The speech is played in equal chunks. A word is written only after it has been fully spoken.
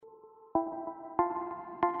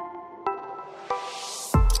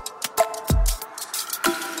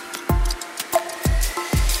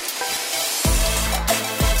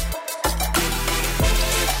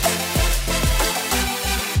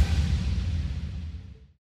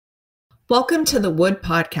Welcome to the Wood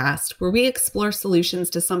Podcast, where we explore solutions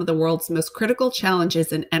to some of the world's most critical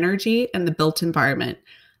challenges in energy and the built environment.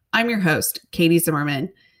 I'm your host, Katie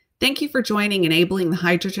Zimmerman. Thank you for joining Enabling the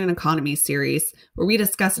Hydrogen Economy series, where we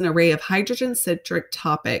discuss an array of hydrogen-centric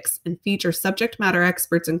topics and feature subject matter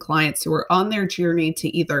experts and clients who are on their journey to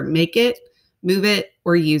either make it, move it,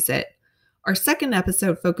 or use it. Our second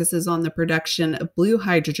episode focuses on the production of blue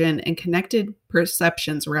hydrogen and connected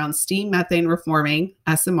perceptions around steam methane reforming,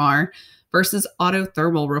 SMR, versus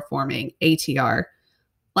autothermal reforming, ATR.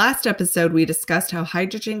 Last episode, we discussed how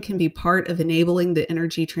hydrogen can be part of enabling the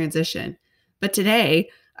energy transition. But today,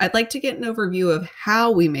 I'd like to get an overview of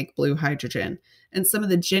how we make blue hydrogen and some of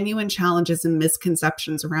the genuine challenges and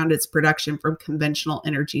misconceptions around its production from conventional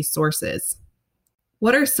energy sources.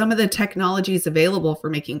 What are some of the technologies available for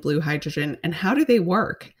making blue hydrogen, and how do they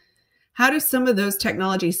work? How do some of those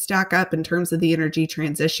technologies stack up in terms of the energy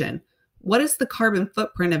transition? What does the carbon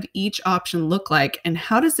footprint of each option look like, and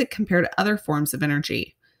how does it compare to other forms of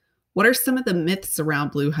energy? What are some of the myths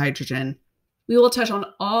around blue hydrogen? We will touch on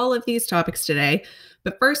all of these topics today,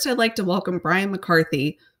 but first I'd like to welcome Brian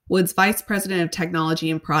McCarthy, Wood's Vice President of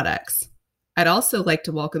Technology and Products. I'd also like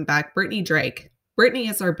to welcome back Brittany Drake. Brittany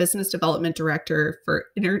is our Business Development Director for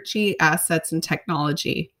Energy, Assets, and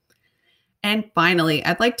Technology. And finally,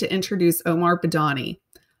 I'd like to introduce Omar Badani.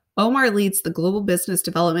 Omar leads the Global Business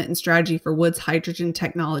Development and Strategy for Wood's Hydrogen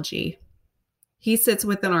Technology. He sits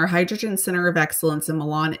within our Hydrogen Center of Excellence in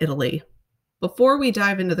Milan, Italy. Before we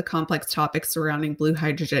dive into the complex topics surrounding blue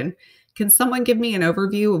hydrogen, can someone give me an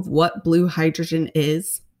overview of what blue hydrogen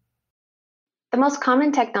is? The most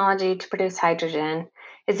common technology to produce hydrogen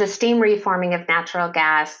is the steam reforming of natural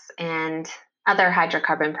gas and other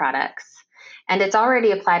hydrocarbon products. And it's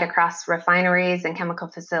already applied across refineries and chemical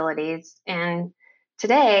facilities. And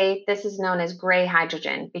today, this is known as gray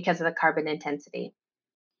hydrogen because of the carbon intensity.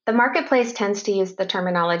 The marketplace tends to use the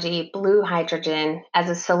terminology blue hydrogen as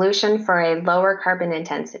a solution for a lower carbon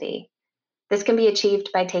intensity. This can be achieved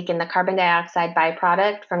by taking the carbon dioxide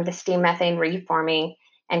byproduct from the steam methane reforming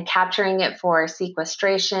and capturing it for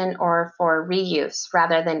sequestration or for reuse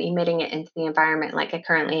rather than emitting it into the environment like it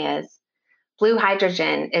currently is. Blue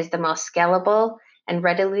hydrogen is the most scalable and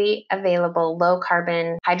readily available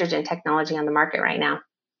low-carbon hydrogen technology on the market right now.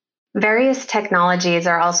 Various technologies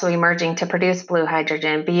are also emerging to produce blue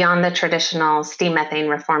hydrogen beyond the traditional steam methane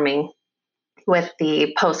reforming with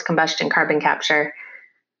the post-combustion carbon capture.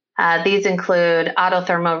 These include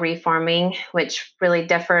autothermal reforming, which really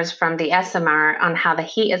differs from the SMR on how the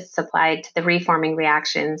heat is supplied to the reforming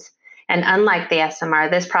reactions. And unlike the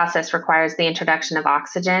SMR, this process requires the introduction of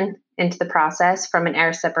oxygen into the process from an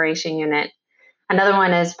air separation unit. Another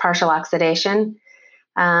one is partial oxidation,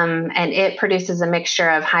 and it produces a mixture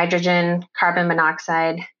of hydrogen, carbon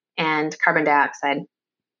monoxide, and carbon dioxide.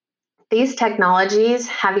 These technologies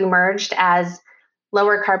have emerged as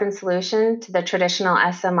lower carbon solution to the traditional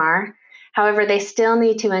SMR. However, they still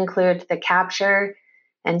need to include the capture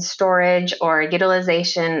and storage or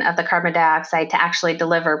utilization of the carbon dioxide to actually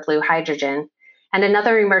deliver blue hydrogen. And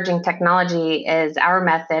another emerging technology is our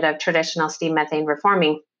method of traditional steam methane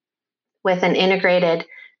reforming with an integrated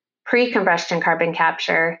pre-combustion carbon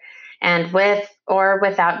capture and with or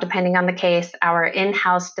without, depending on the case, our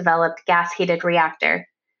in-house developed gas-heated reactor,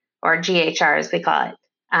 or GHR as we call it,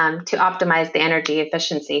 to optimize the energy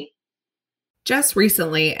efficiency. Just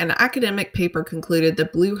recently, an academic paper concluded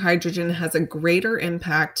that blue hydrogen has a greater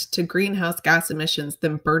impact to greenhouse gas emissions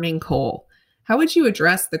than burning coal. How would you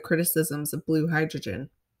address the criticisms of blue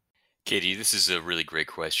hydrogen? Katie, this is a really great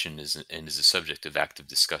question and is a subject of active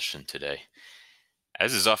discussion today.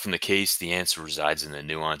 As is often the case, the answer resides in the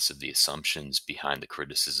nuance of the assumptions behind the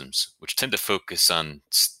criticisms, which tend to focus on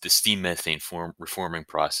the steam methane reforming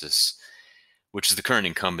process, which is the current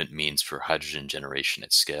incumbent means for hydrogen generation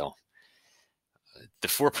at scale. The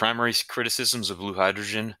four primary criticisms of blue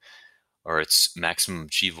hydrogen are its maximum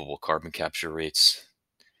achievable carbon capture rates,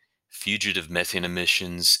 fugitive methane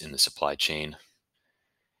emissions in the supply chain,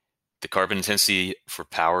 the carbon intensity for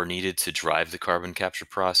power needed to drive the carbon capture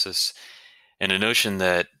process, and a notion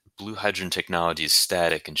that blue hydrogen technology is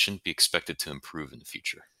static and shouldn't be expected to improve in the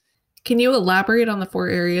future. Can you elaborate on the four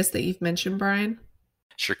areas that you've mentioned, Brian?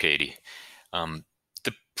 Sure, Katie.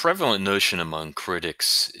 The prevalent notion among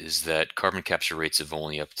critics is that carbon capture rates of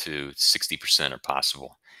only up to 60% are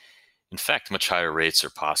possible. In fact, much higher rates are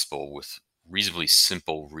possible with reasonably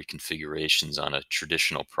simple reconfigurations on a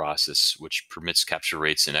traditional process, which permits capture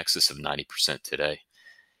rates in excess of 90% today.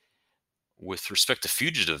 With respect to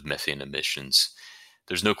fugitive methane emissions,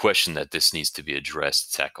 there's no question that this needs to be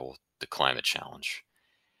addressed to tackle the climate challenge.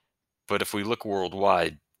 But if we look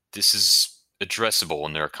worldwide, this is addressable,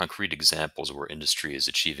 and there are concrete examples where industry is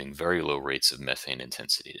achieving very low rates of methane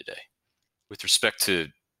intensity today. With respect to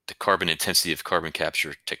the carbon intensity of carbon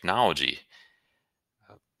capture technology,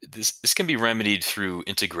 this can be remedied through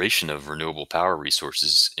integration of renewable power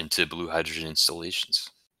resources into blue hydrogen installations.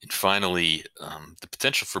 And finally, the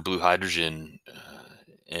potential for blue hydrogen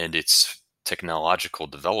and its technological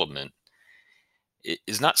development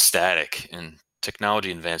is not static, and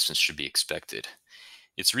technology advancements should be expected.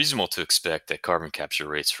 It's reasonable to expect that carbon capture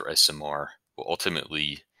rates for SMR will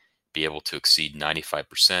ultimately be able to exceed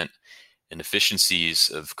 95%, and efficiencies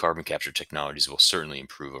of carbon capture technologies will certainly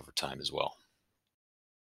improve over time as well.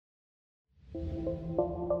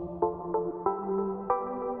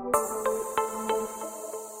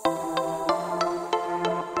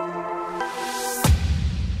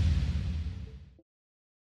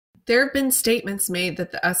 There have been statements made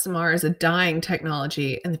that the SMR is a dying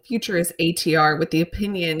technology and the future is ATR, with the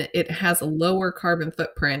opinion it has a lower carbon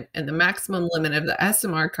footprint and the maximum limit of the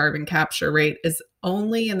SMR carbon capture rate is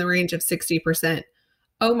only in the range of 60%.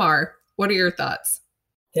 Omar, what are your thoughts?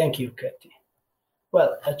 Thank you, Katie.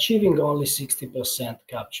 Well, achieving only 60%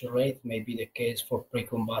 capture rate may be the case for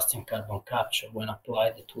pre-combustion carbon capture when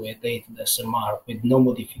applied to a dated SMR with no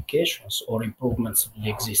modifications or improvements of the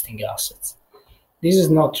existing assets. This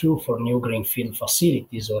is not true for new greenfield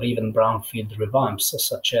facilities or even brownfield revamps,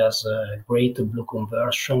 such as gray to blue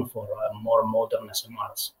conversion for more modern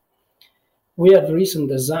SMRs. We have recent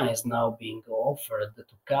designs now being offered to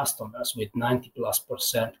customers with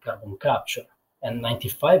 90+% carbon capture, and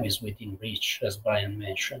 95 is within reach, as Brian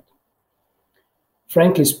mentioned.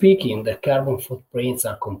 Frankly speaking, the carbon footprints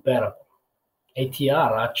are comparable.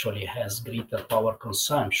 ATR actually has greater power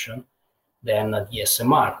consumption than the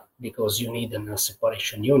SMR, because you need a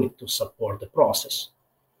separation unit to support the process.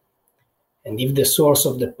 And if the source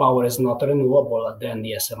of the power is not renewable, then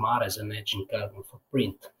the SMR has an edge in carbon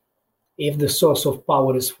footprint. If the source of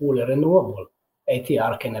power is fully renewable,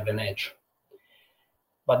 ATR can have an edge.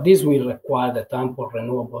 But this will require that ample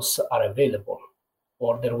renewables are available,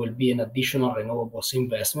 or there will be an additional renewables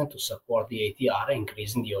investment to support the ATR,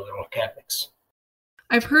 increasing the overall capex.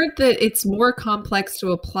 I've heard that it's more complex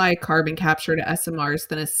to apply carbon capture to SMRs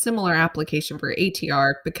than a similar application for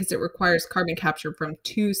ATR because it requires carbon capture from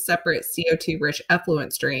two separate CO2-rich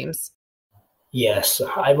effluent streams. Yes,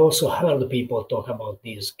 I've also heard people talk about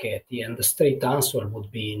this, Katie, and the straight answer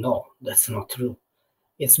would be no, that's not true.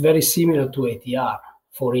 It's very similar to ATR.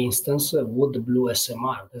 For instance, wood blue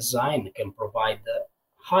SMR design can provide a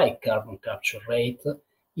high carbon capture rate,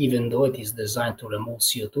 even though it is designed to remove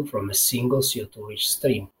CO2 from a single CO2-rich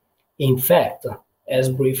stream. In fact, as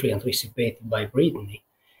briefly anticipated by Brittany,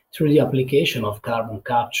 through the application of carbon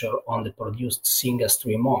capture on the produced single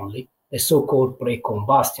stream only, the so-called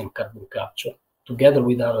pre-combustion carbon capture, together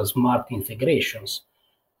with other smart integrations,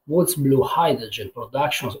 wood's blue hydrogen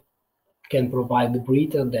production can provide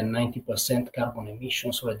greater than 90% carbon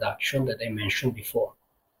emissions reduction that I mentioned before.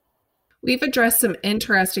 We've addressed some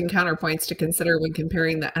interesting counterpoints to consider when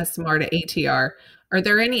comparing the SMR to ATR. Are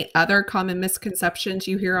there any other common misconceptions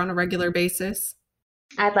you hear on a regular basis?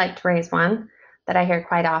 I'd like to raise one that I hear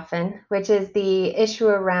quite often, which is the issue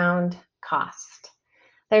around cost.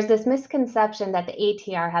 There's this misconception that the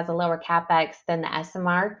ATR has a lower capex than the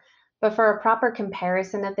SMR, but for a proper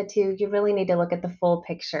comparison of the two, you really need to look at the full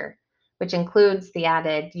picture, which includes the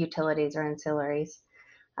added utilities or ancillaries.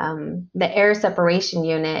 The air separation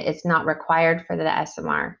unit is not required for the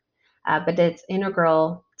SMR, but it's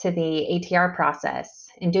integral to the ATR process.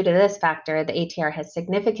 And due to this factor, the ATR has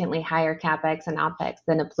significantly higher CapEx and OpEx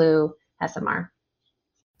than a blue SMR.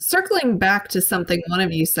 Circling back to something one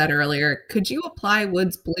of you said earlier, could you apply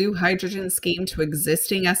Wood's blue hydrogen scheme to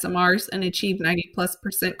existing SMRs and achieve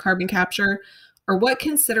 90+% carbon capture? Or what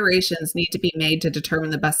considerations need to be made to determine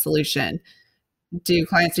the best solution? Do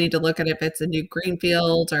clients need to look at if it's a new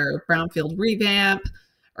greenfield or brownfield revamp?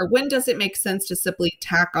 Or when does it make sense to simply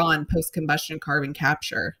tack on post-combustion carbon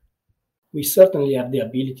capture? We certainly have the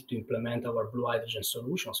ability to implement our blue hydrogen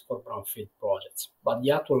solutions for brownfield projects, but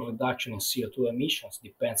the actual reduction in CO2 emissions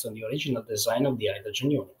depends on the original design of the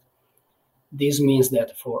hydrogen unit. This means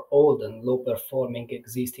that for old and low-performing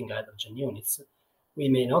existing hydrogen units, we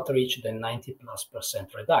may not reach the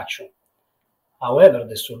 90+% reduction. However,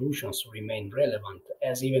 the solutions remain relevant,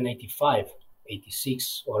 as even 85,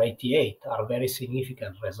 86, or 88 are very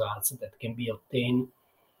significant results that can be obtained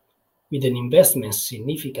with an investment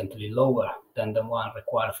significantly lower than the one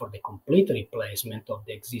required for the complete replacement of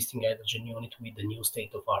the existing hydrogen unit with the new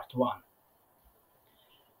state-of-art one.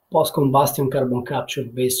 Post-combustion carbon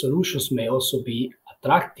capture-based solutions may also be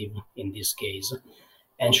attractive in this case,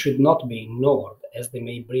 and should not be ignored as they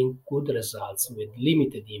may bring good results with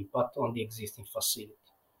limited impact on the existing facility.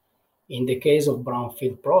 In the case of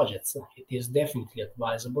brownfield projects, it is definitely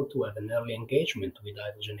advisable to have an early engagement with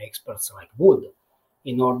hydrogen experts like Wood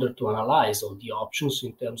in order to analyze all the options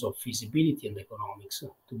in terms of feasibility and economics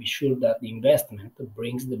to be sure that the investment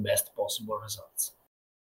brings the best possible results.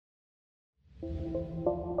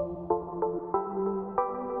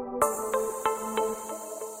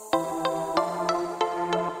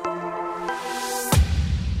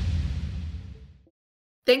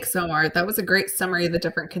 Thanks, Omar. That was a great summary of the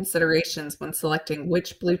different considerations when selecting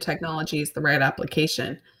which blue technology is the right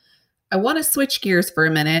application. I want to switch gears for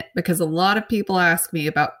a minute because a lot of people ask me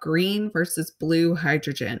about green versus blue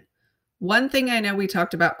hydrogen. One thing I know we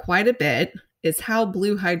talked about quite a bit is how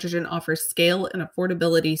blue hydrogen offers scale and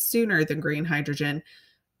affordability sooner than green hydrogen,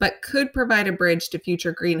 but could provide a bridge to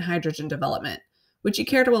future green hydrogen development. Would you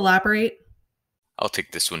care to elaborate? I'll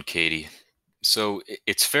take this one, Katie. So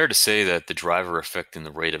it's fair to say that the driver affecting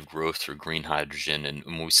the rate of growth through green hydrogen, and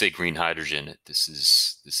when we say green hydrogen, this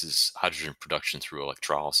is hydrogen production through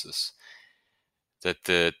electrolysis, that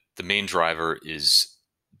the main driver is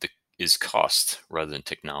cost rather than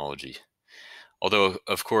technology. Although,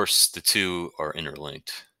 of course, the two are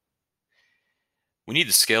interlinked. We need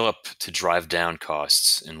to scale up to drive down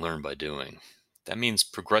costs and learn by doing. That means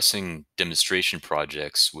progressing demonstration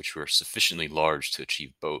projects which are sufficiently large to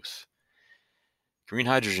achieve both. Green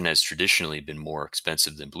hydrogen has traditionally been more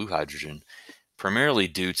expensive than blue hydrogen, primarily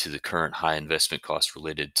due to the current high investment costs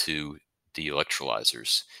related to the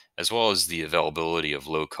electrolyzers, as well as the availability of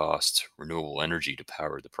low-cost renewable energy to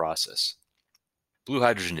power the process. Blue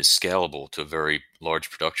hydrogen is scalable to a very large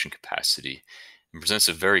production capacity and presents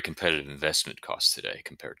a very competitive investment cost today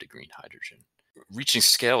compared to green hydrogen. Reaching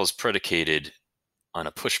scale is predicated on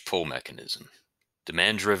a push-pull mechanism,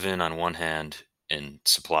 demand-driven on one hand and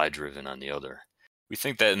supply-driven on the other. We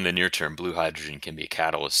think that in the near term, blue hydrogen can be a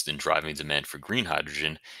catalyst in driving demand for green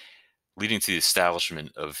hydrogen, leading to the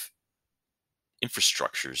establishment of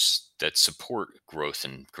infrastructures that support growth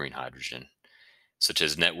in green hydrogen, such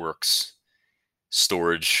as networks,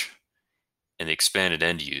 storage, and the expanded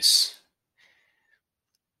end use.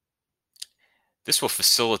 This will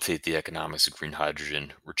facilitate the economics of green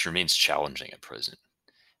hydrogen, which remains challenging at present.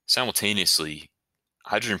 Simultaneously,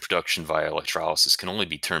 hydrogen production via electrolysis can only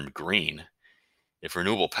be termed green if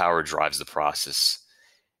renewable power drives the process.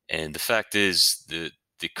 And the fact is, the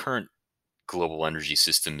current global energy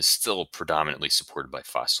system is still predominantly supported by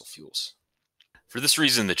fossil fuels. For this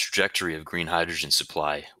reason, the trajectory of green hydrogen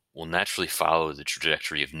supply will naturally follow the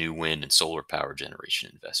trajectory of new wind and solar power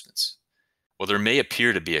generation investments. While there may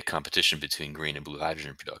appear to be a competition between green and blue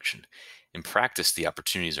hydrogen production, in practice, the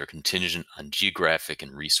opportunities are contingent on geographic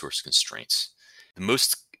and resource constraints. The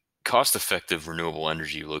most cost-effective renewable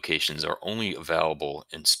energy locations are only available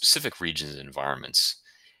in specific regions and environments.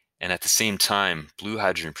 And at the same time, blue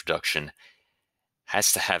hydrogen production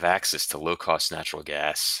has to have access to low-cost natural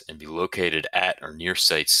gas and be located at or near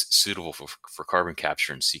sites suitable for carbon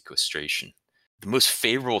capture and sequestration. The most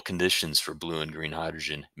favorable conditions for blue and green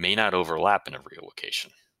hydrogen may not overlap in every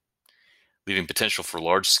location, leaving potential for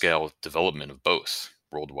large-scale development of both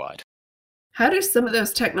worldwide. How do some of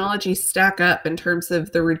those technologies stack up in terms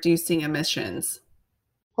of the reducing emissions?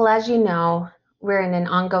 Well, as you know, we're in an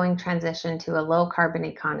ongoing transition to a low carbon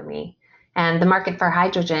economy, and the market for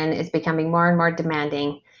hydrogen is becoming more and more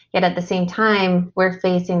demanding. Yet at the same time, we're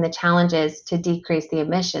facing the challenges to decrease the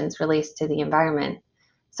emissions released to the environment.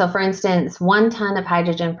 So for instance, 1 ton of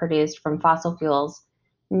hydrogen produced from fossil fuels,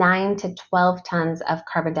 9 to 12 tons of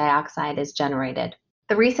carbon dioxide is generated.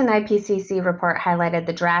 The recent IPCC report highlighted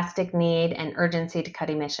the drastic need and urgency to cut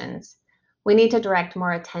emissions. We need to direct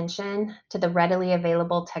more attention to the readily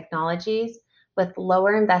available technologies with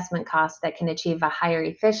lower investment costs that can achieve a higher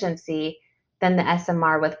efficiency than the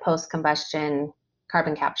SMR with post-combustion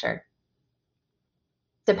carbon capture.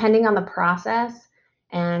 Depending on the process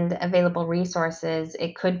and available resources,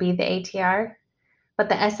 it could be the ATR, but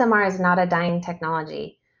the SMR is not a dying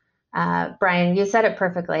technology. Brian, you said it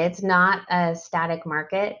perfectly. It's not a static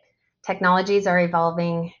market. Technologies are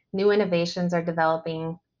evolving, new innovations are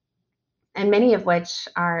developing, and many of which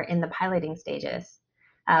are in the piloting stages.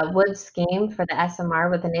 Wood's scheme for the SMR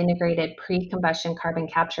with an integrated pre-combustion carbon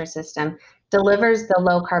capture system delivers the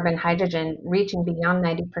low carbon hydrogen reaching beyond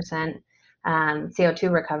 90%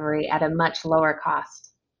 CO2 recovery at a much lower cost.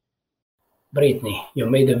 Brittany, you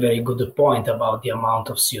made a very good point about the amount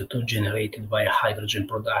of CO2 generated by hydrogen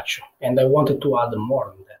production, and I wanted to add more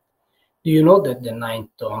on that. Do you know that the 9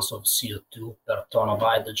 tons of CO2 per ton of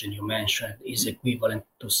hydrogen you mentioned is equivalent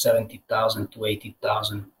to 70,000 to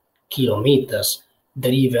 80,000 kilometers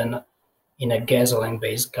driven in a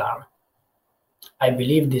gasoline-based car. I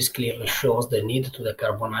believe this clearly shows the need to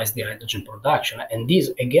decarbonize the hydrogen production, and this,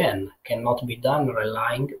 again, cannot be done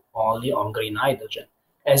relying only on green hydrogen,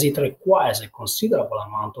 as it requires a considerable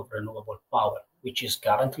amount of renewable power, which is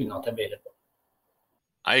currently not available.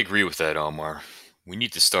 I agree with that, Omar. We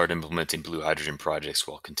need to start implementing blue hydrogen projects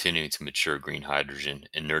while continuing to mature green hydrogen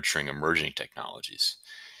and nurturing emerging technologies,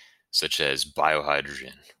 such as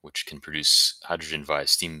biohydrogen, which can produce hydrogen via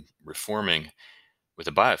steam reforming with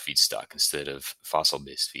a biofeedstock instead of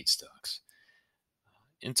fossil-based feedstocks.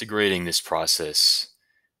 Integrating this process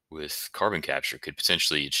with carbon capture could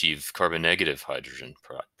potentially achieve carbon-negative hydrogen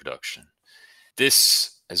production.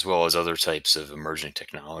 This, as well as other types of emerging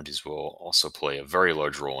technologies, will also play a very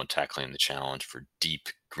large role in tackling the challenge for deep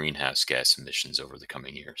greenhouse gas emissions over the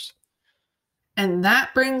coming years. And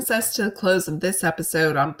that brings us to the close of this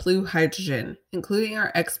episode on blue hydrogen, including our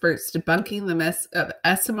experts debunking the myths of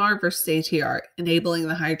SMR versus ATR, enabling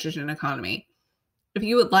the hydrogen economy. If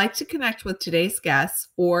you would like to connect with today's guests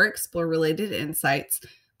or explore related insights,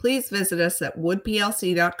 please visit us at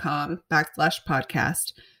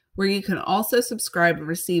woodplc.com/podcast, where you can also subscribe and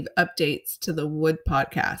receive updates to the Wood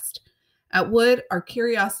podcast. At Wood, our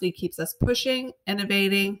curiosity keeps us pushing,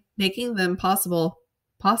 innovating, making them possible.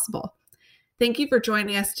 Thank you for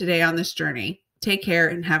joining us today on this journey. Take care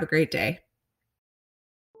and have a great day.